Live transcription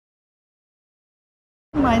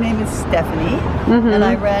My name is Stephanie, and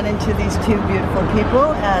I ran into these two beautiful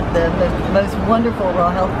people at the most wonderful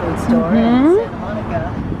raw health food store in Santa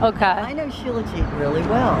Monica. Okay. I know Shilajit really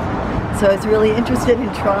well, so I was really interested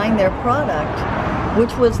in trying their product,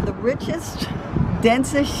 which was the richest,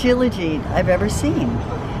 densest Shilajit I've ever seen.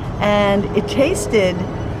 And it tasted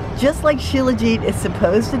just like Shilajit is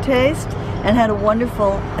supposed to taste and had a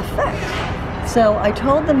wonderful effect. So I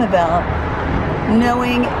told them about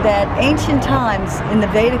knowing that ancient times, in the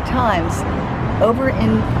Vedic times, over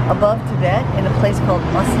in above Tibet, in a place called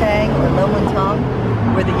Mustang or Lomuntang,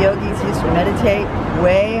 where the yogis used to meditate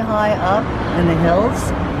way high up in the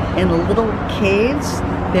hills, in the little caves,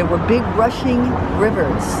 there were big rushing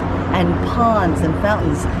rivers and ponds and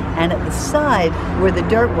fountains, and at the side where the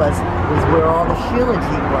dirt was where all the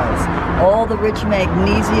Shilajit was. All the rich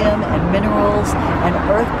magnesium and minerals and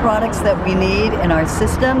earth products that we need in our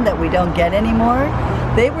system that we don't get anymore.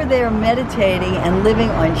 They were there meditating and living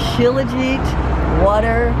on Shilajit,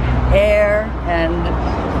 water, air, and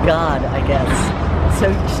God, I guess. So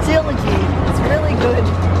Shilajit is really good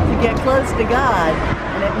to get close to God,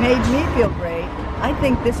 and it made me feel great. I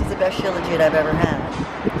think this is the best Shilajit I've ever had.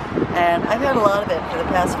 And I've had a lot of it for the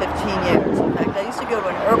past 15 years. In fact, I used to go to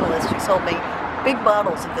an herbalist who sold me big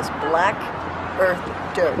bottles of this black earth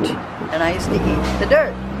dirt. And I used to eat the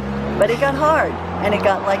dirt. But it got hard, and it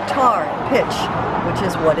got like tar and pitch, which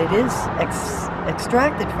is what it is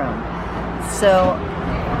extracted from. So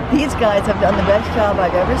these guys have done the best job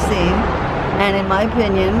I've ever seen. And in my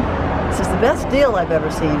opinion, this is the best deal I've ever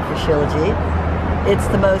seen for Shilajit. It's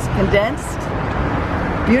the most condensed,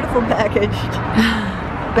 beautiful packaged,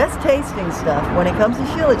 best tasting stuff when it comes to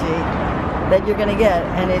Shilajit that you're going to get,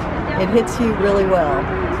 and it hits you really well.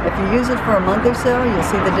 If you use it for a month or so, you'll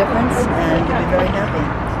see the difference and you'll be very happy.